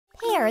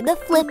Here are the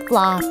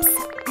flip-flops.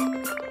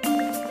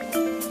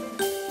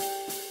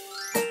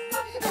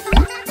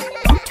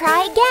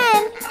 Try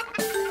again.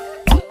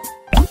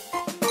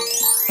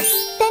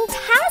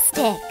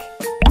 Fantastic!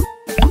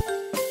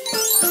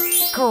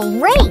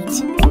 Great!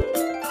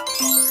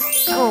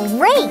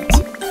 Great!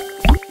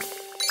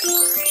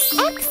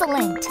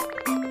 Excellent!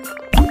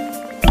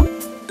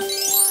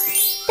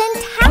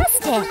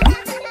 Fantastic!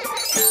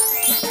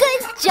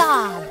 Good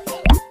job!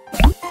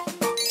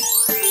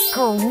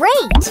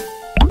 Great!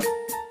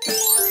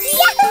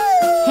 Yahoo!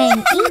 Hang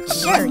each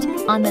shirt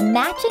on the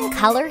matching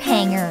color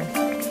hanger.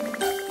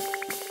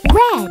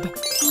 Red.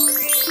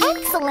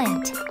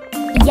 Excellent.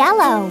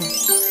 Yellow.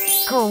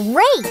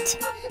 Great.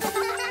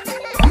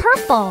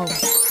 Purple.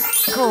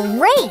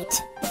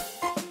 Great.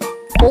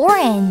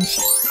 Orange.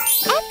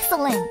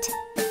 Excellent.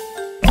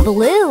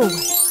 Blue.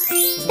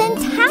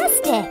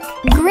 Fantastic.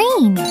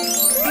 Green.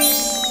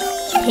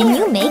 Can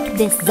you make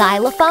this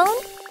xylophone?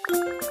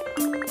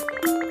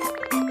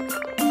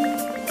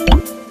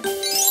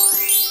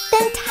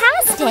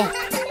 Fantastic.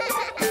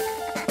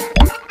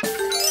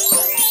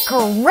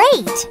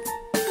 Great.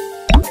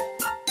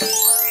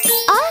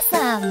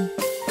 Awesome!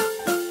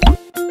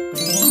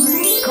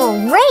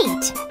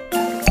 Great!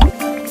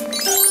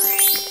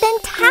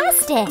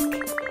 Fantastic!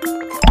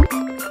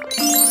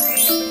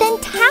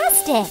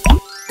 Fantastic!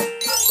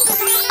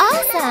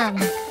 Awesome!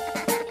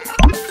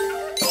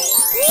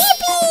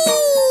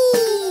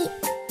 Yippee!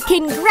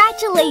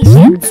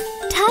 Congratulations!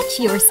 Touch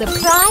your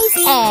surprise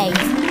egg!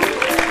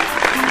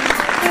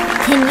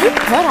 Can you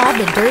put all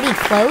the dirty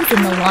clothes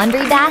in the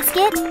laundry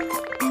basket?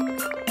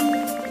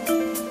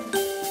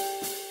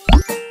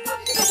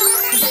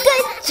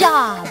 Good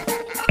job!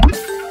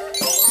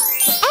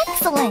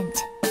 Excellent!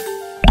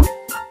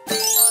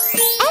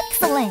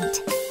 Excellent!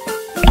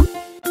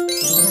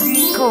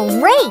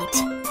 Great!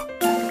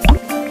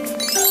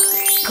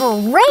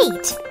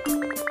 Great!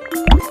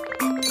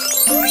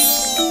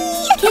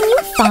 Can you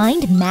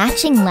find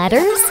matching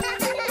letters?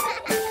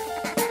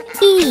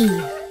 E.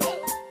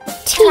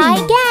 T. Try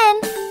again.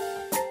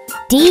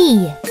 D.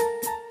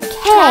 K.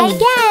 Try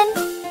again.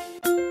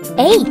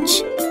 H.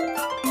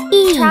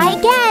 E. Try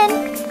again.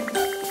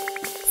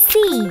 C.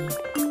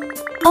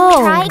 O.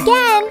 Try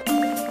again.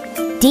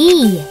 D.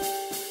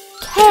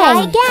 K. Try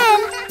again.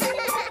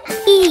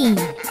 E.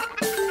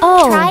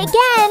 O. Try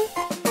again.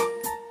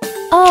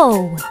 O.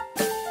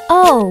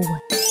 O.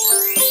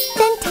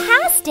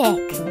 Fantastic.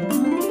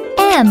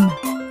 M.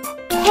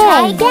 K.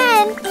 Try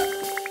again.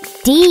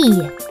 D.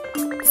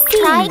 C.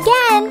 Try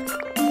again.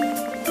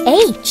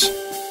 H.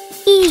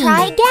 E.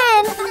 Try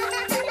again.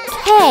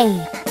 K.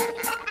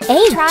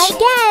 H. Try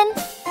again.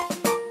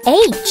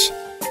 H.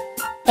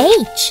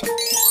 H.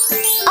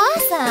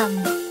 Awesome.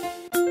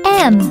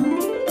 M.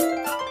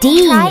 D.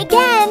 Try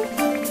again.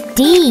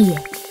 D.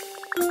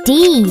 D.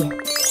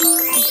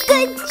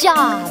 Good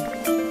job.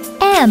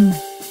 M.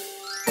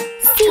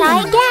 C. Try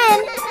again.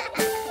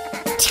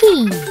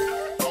 T.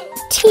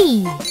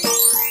 T.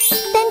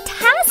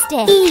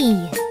 Fantastic. E.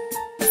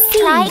 C.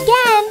 Try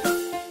again.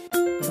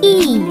 E.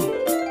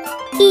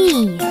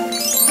 E.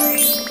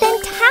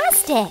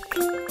 Fantastic.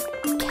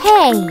 K.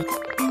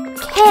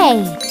 K.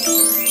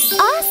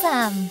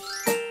 Awesome.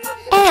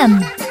 M.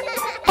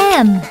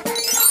 M.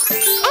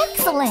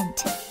 Excellent.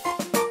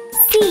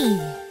 C.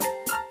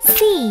 C.